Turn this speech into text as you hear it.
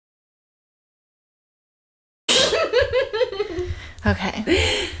Okay.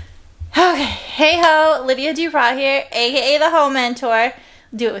 Okay. Hey ho, Lydia Duprat here, aka the Hoe Mentor.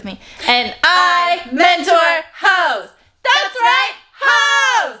 Do it with me. And I mentor hoes. That's right,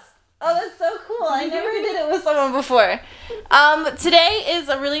 hoes! Oh, that's so cool. I never did it with someone before. Today is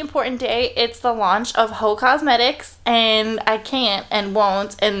a really important day. It's the launch of Heaux Cosmetics, and I can't and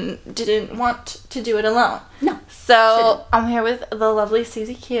won't and didn't want to do it alone. No. So I'm here with the lovely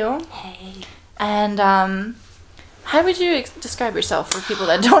Susie Q. Hey. And how would you describe yourself for people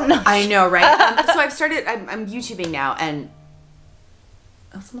that don't know? I know, right? So I've started. I'm YouTubing now, and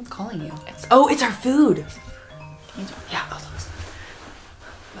someone's calling you. It's our food. Yeah.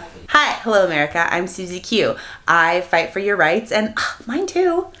 Hi, hello America. I'm Susie Q. I fight for your rights and mine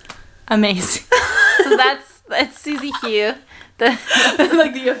too. Amazing. So that's Susie Q.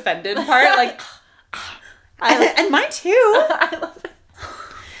 Like the offended part, like and mine too. I love it.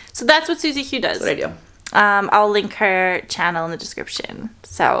 So that's what Susie Q does. That's what I do. I'll link her channel in the description.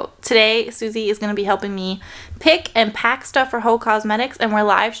 So today Susie is going to be helping me pick and pack stuff for Heaux Cosmetics, and we're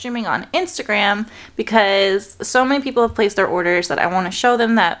live streaming on Instagram because so many people have placed their orders that I want to show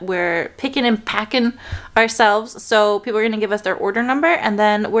them that we're picking and packing ourselves. So people are going to give us their order number, and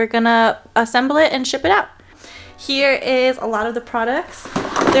then we're going to assemble it and ship it out. Here is a lot of the products.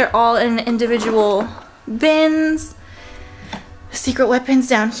 They're all in individual bins. Secret weapons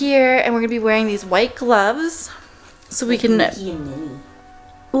down here, and we're gonna be wearing these white gloves so we can,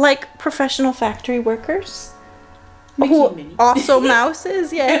 like professional factory workers. Who also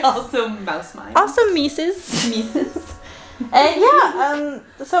mouses, yeah. Also mouse minds. Also Mises. And yeah,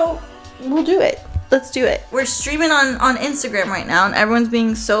 so we'll do it. Let's do it. We're streaming on Instagram right now, and everyone's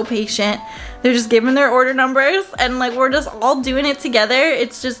being so patient. They're just giving their order numbers, and like we're just all doing it together.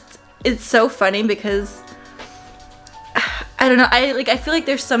 It's so funny because I don't know, I feel like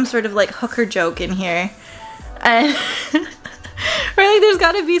there's some sort of like hooker joke in here. And or like there's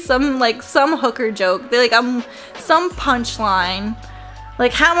gotta be some hooker joke. They're like some punchline.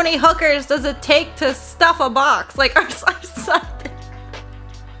 Like how many hookers does it take to stuff a box? Like or something.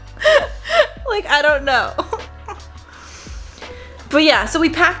 Like I don't know. But yeah, so we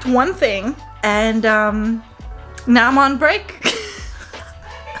packed one thing and now I'm on break.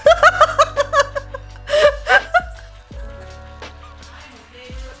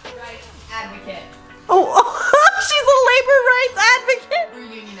 She's a labor rights advocate. We're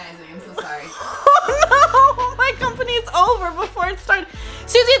unionizing, I'm so sorry. Oh no, my company is over before it started.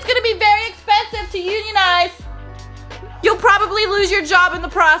 Susie, it's gonna be very expensive to unionize. You'll probably lose your job in the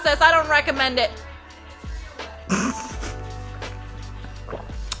process. I don't recommend it.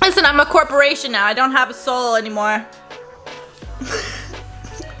 Listen, I'm a corporation now. I don't have a soul anymore.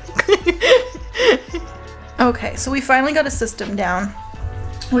 Okay, so we finally got a system down.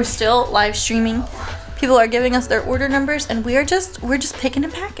 We're still live streaming. People are giving us their order numbers, and we're just picking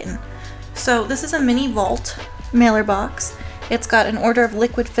and packing. So this is a mini vault mailer box. It's got an order of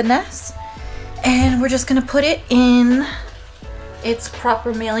liquid finesse, and we're just gonna put it in its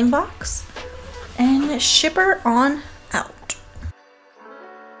proper mailing box and ship her on out.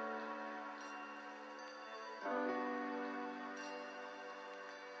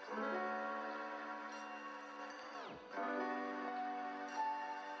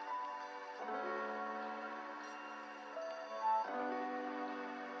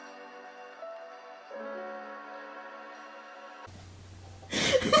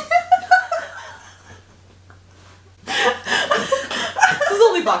 This is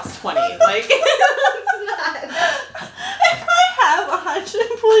only box 20. Like it's not. If I have 100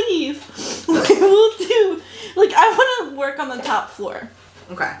 employees, we'll do like I want to work on the top floor.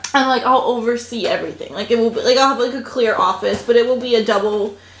 Okay. And like I'll oversee everything. Like it will be like I'll have like a clear office, but it will be a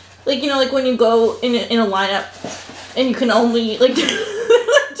double, like you know, like when you go in a lineup and you can only like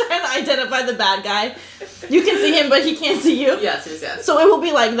trying to identify the bad guy. You can see him, but he can't see you. Yes. So it will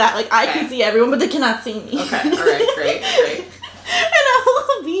be like that. Like I can see everyone, but they cannot see me. Okay. All right. Great. And I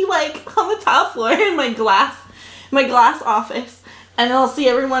will be like on the top floor in my glass office, and I'll see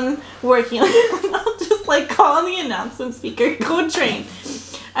everyone working. I'll just like call on the announcement speaker, go train,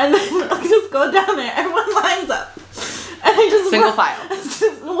 and then I'll just go down there. Everyone lines up, and I just single file.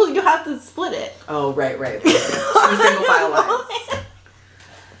 Well, you have to split it. Oh right. Two single file lines.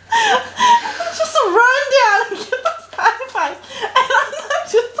 Just run down and get those high fives, and I'm not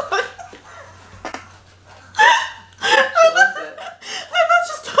just like. I'm not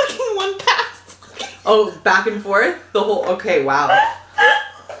just talking one pass. Oh, back and forth? The whole, okay, wow.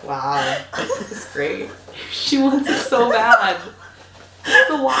 Wow. That's great. She wants it so bad.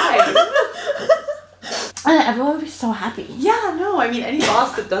 So why? And everyone would be so happy. Yeah, no, I mean, any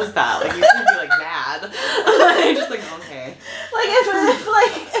boss that does that, like, you're gonna be, like, mad. Just like, okay.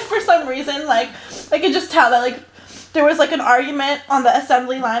 if for some reason, like, I could just tell that, like, there was, like, an argument on the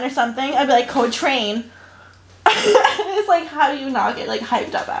assembly line or something, I'd be like, code train. And it's like, how do you not get, like,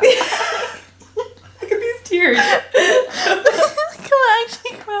 hyped up at it? Look at these tears. I'm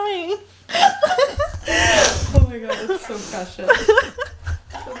actually crying. Oh my god, that's so precious.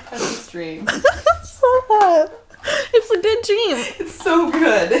 So precious dream. So hot. It's a good dream. It's so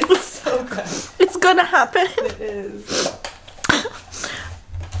good. It's so good. It's gonna happen. It is.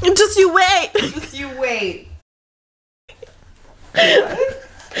 Just you wait. Just you wait. What?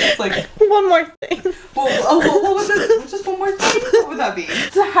 It's like one more thing. Well, what was it? Just one more thing? What would that be?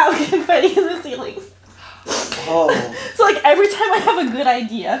 To have confetti in the ceiling. Oh. So like every time I have a good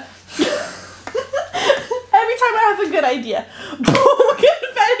idea, boom,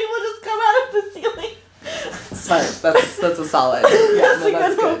 confetti will just come out of the ceiling. Smart. That's a solid. Yeah,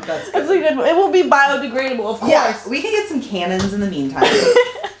 that's good. That's a good one. It will be biodegradable, of course. Yeah, we can get some cannons in the meantime.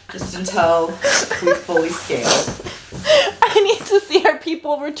 Just until we fully scale. I need to see our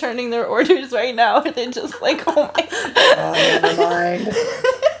people returning their orders right now. They're just like, oh my god. Oh, never mind.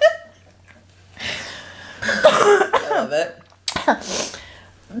 I love it.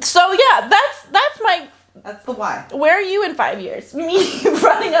 So yeah, that's the why. Where are you in 5 years? Me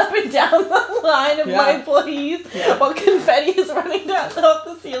running up and down the line of my employees while confetti is running down off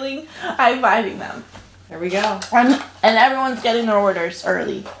the ceiling. I'm vibing them. There we go. And everyone's getting their orders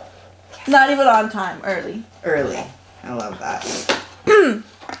early. Yes. Not even on time. Early. Early. I love that.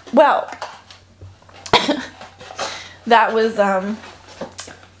 Well, that was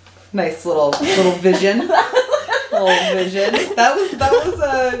nice little vision. Little vision. That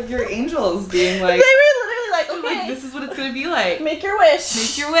was your angels being like. They were literally like, okay, like, this is what it's gonna be like. Make your wish.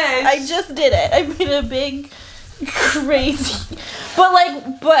 Make your wish. I just did it. I made a big, crazy,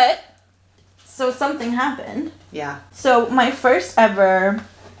 but so something happened. Yeah. So my first ever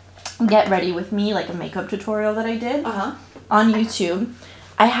get ready with me, like a makeup tutorial that I did on YouTube,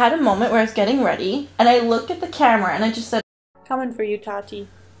 I had a moment where I was getting ready and I looked at the camera and I just said, "Coming for you, Tati."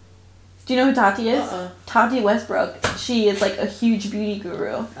 Do you know who Tati is? Tati Westbrook. She is like a huge beauty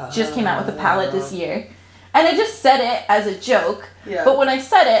guru. She just came out with a palette this year. And I just said it as a joke. Yeah. But when I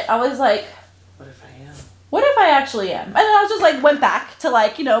said it, I was like, what if I am? What if I actually am? And then I was just like, went back to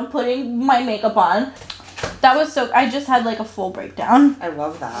like, you know, putting my makeup on. That was so, I just had like a full breakdown. I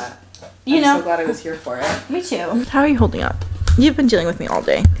love that. I'm so glad I was here for it. Me too. How are you holding up? You've been dealing with me all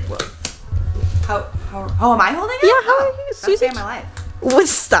day. How am I holding up? Yeah, how are you? Best day of my life. Well,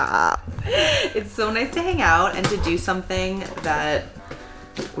 stop. It's so nice to hang out and to do something that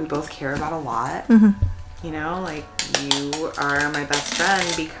we both care about a lot. You know, like you are my best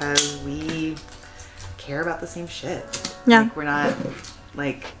friend because we care about the same shit. Yeah. Like we're not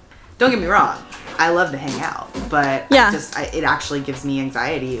like, don't get me wrong, I love to hang out, but it actually gives me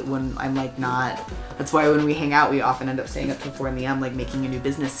anxiety when I'm like not. That's why when we hang out, we often end up staying up till 4 a.m. like making a new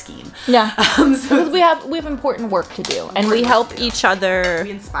business scheme. Yeah. So we have important work to do, and we help each other.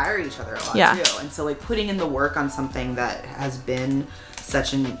 We inspire each other a lot too, and so like putting in the work on something that has been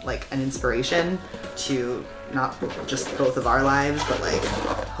such an inspiration to not just both of our lives, but like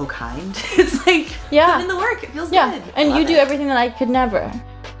Heaux kind. It's like putting in the work. It feels good. And you do everything that I could never.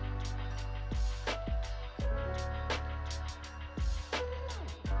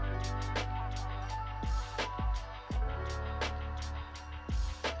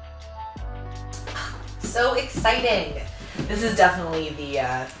 So exciting! This is definitely the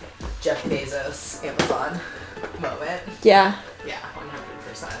Jeff Bezos Amazon moment. Yeah. Yeah,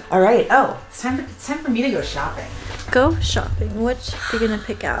 100%. All right. Oh, it's time for me to go shopping. Go shopping. What are you gonna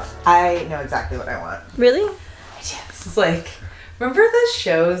pick out? I know exactly what I want. Really? Yeah. This is like, remember those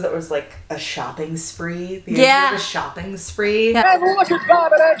shows that was like a shopping spree? The idea of a shopping spree. Yeah. And look at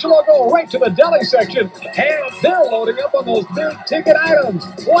Bob and Angelo go right to the deli section, and they're loading up on those big ticket items.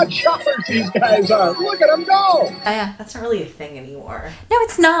 What shoppers these guys are! Look at them go! Yeah. That's not really a thing anymore. No,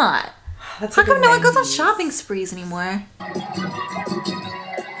 it's not. That's How come no one goes on shopping sprees anymore?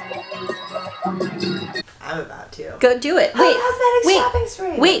 I'm about to. Go do it. Wait, shopping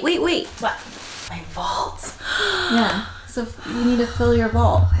spree. Wait. What? My vault. Yeah. So you need to fill your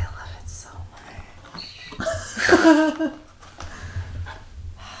vault. I love it so much.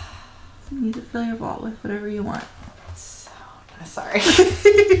 You need to fill your vault with whatever you want. Sorry.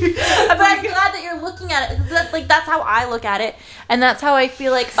 But I'm glad that you're looking at it. That's how I look at it, and that's how I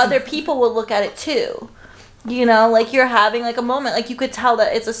feel like other people will look at it too. You know, like you're having like a moment, like you could tell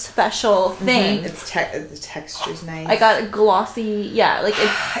that it's a special thing. It's the texture's nice. I got a glossy, like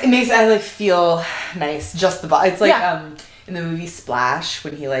it's. It makes I like feel nice. Just the it's like in the movie Splash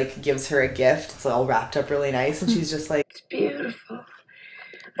when he like gives her a gift. It's all wrapped up really nice, and she's just like, "It's beautiful.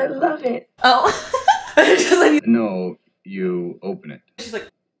 I love it." Oh. Just like, no, you open it. she's like,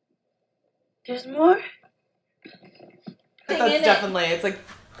 "There's more?" that's definitely, it's like,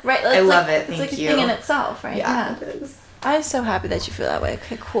 right. I love it. It's Thank like you. a thing in itself, right? Yeah, it is. I'm so happy that you feel that way.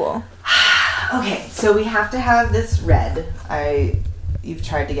 Okay, cool. Okay, so we have to have this red. You've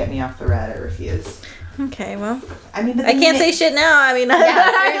tried to get me off the red. I refuse. Okay, well, I mean, I can't say shit now. I mean,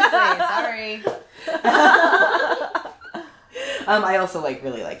 yeah, seriously, sorry. I also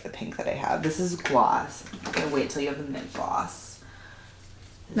really like the pink that I have. This is gloss. I'm gonna wait till you have the mint gloss.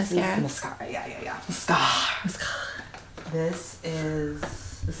 Mascara. Mascara. Yeah. Mascara. This is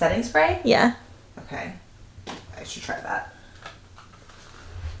the setting spray. Yeah. Okay, I should try that.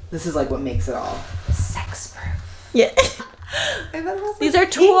 This is like what makes it all sex proof. Yeah. These are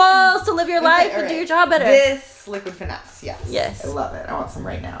tools to live your life and do your job better. This liquid finesse, yes. Yes. I love it. I want some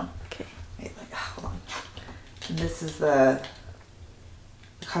right now. Okay. Wait, hold on. And this is the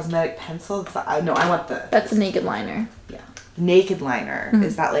cosmetic pencil. No, I want the. That's a naked liner. Yeah. Naked liner.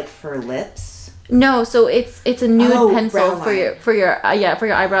 Is that like for lips? No, so it's a nude pencil brow for your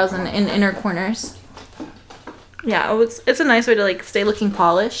eyebrows and inner corners. Yeah, it's a nice way to like stay looking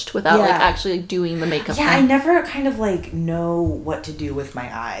polished without like actually doing the makeup. Yeah, I never kind of like know what to do with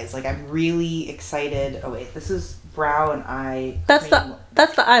my eyes. Like I'm really excited. Oh wait, this is brow and eye. That's the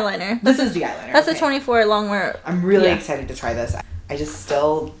eyeliner. This is the eyeliner. That's the 24 long wear. I'm really excited to try this. I just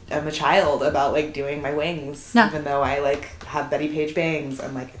still am a child about like doing my wings, even though I like have Betty Page bangs.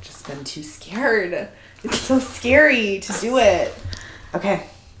 I'm like, I've just been too scared. It's so scary to do it. Okay,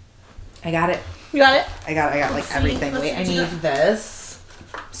 I got it. You got it? I got like everything. Wait, I need this.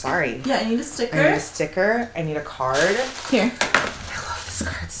 Sorry. Yeah, I need a sticker. I need a sticker. I need a card. Here. I love this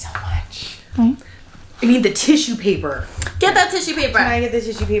card so much. Okay. I need the tissue paper. Get that tissue paper. Can I get the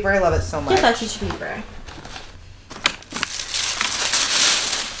tissue paper? I love it so much. Get that tissue paper.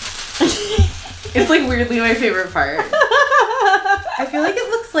 It's like weirdly my favorite part. I feel like it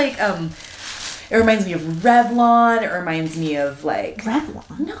looks like it reminds me of Revlon. It reminds me of like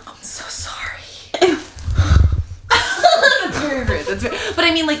Revlon. No, I'm so sorry. That's very rude. But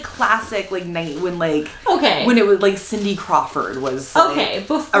I mean like classic like when it was like Cindy Crawford was like,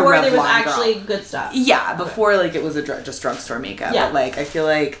 before there was actually good stuff. Yeah, before like it was just drugstore makeup. Yeah. But like I feel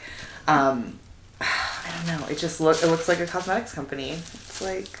like I don't know. It looks like a cosmetics company. It's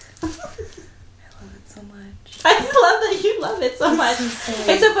like I love it so much. I love that you love it so much.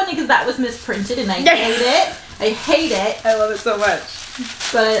 It's so funny because that was misprinted and I hate it. I hate it. I love it so much.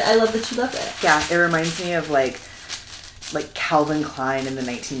 But I love that you love it. Yeah, it reminds me of like Calvin Klein in the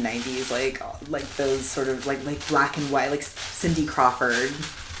 1990s, like those sort of like black and white, like Cindy Crawford.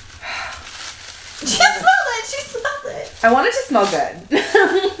 She smelled it. I want it to smell good. Does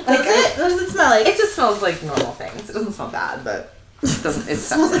it? What does it smell like? It just smells like normal things. It doesn't smell bad, but it doesn't. It's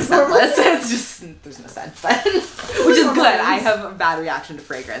scentless. It's just there's no scent, but which is good. I have a bad reaction to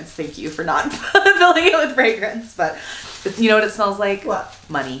fragrance. Thank you for not filling it with fragrance, but you know what it smells like? What?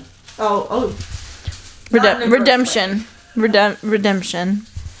 Money. Oh. Redemption. Redemption.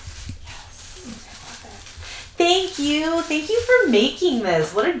 Thank you for making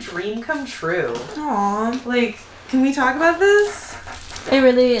this. What a dream come true. Aww. Like, can we talk about this? It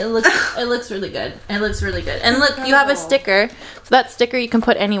looks really good. It looks really good. And look, you have a sticker. So that sticker you can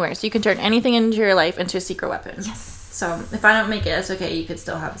put anywhere. So you can turn anything into your life into a secret weapon. Yes. So if I don't make it, it's okay. You could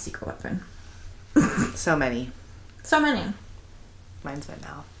still have a secret weapon. So many. Mine's my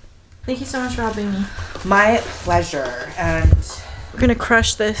mouth. Thank you so much for helping me. My pleasure. And we're gonna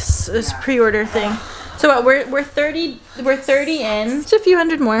crush this pre-order thing. So what? We're 30 in. Just a few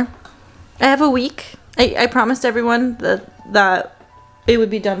hundred more. I have a week. I promised everyone that it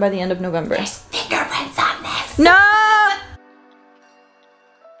would be done by the end of November. There's fingerprints on this. No.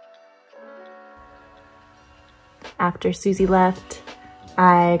 After Susie left,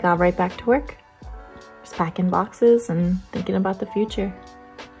 I got right back to work. Just packing boxes and thinking about the future.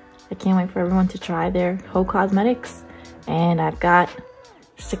 I can't wait for everyone to try their Heaux cosmetics. And I've got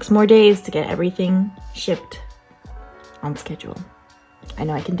 6 more days to get everything shipped on schedule. I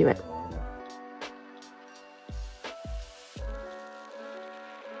know I can do it.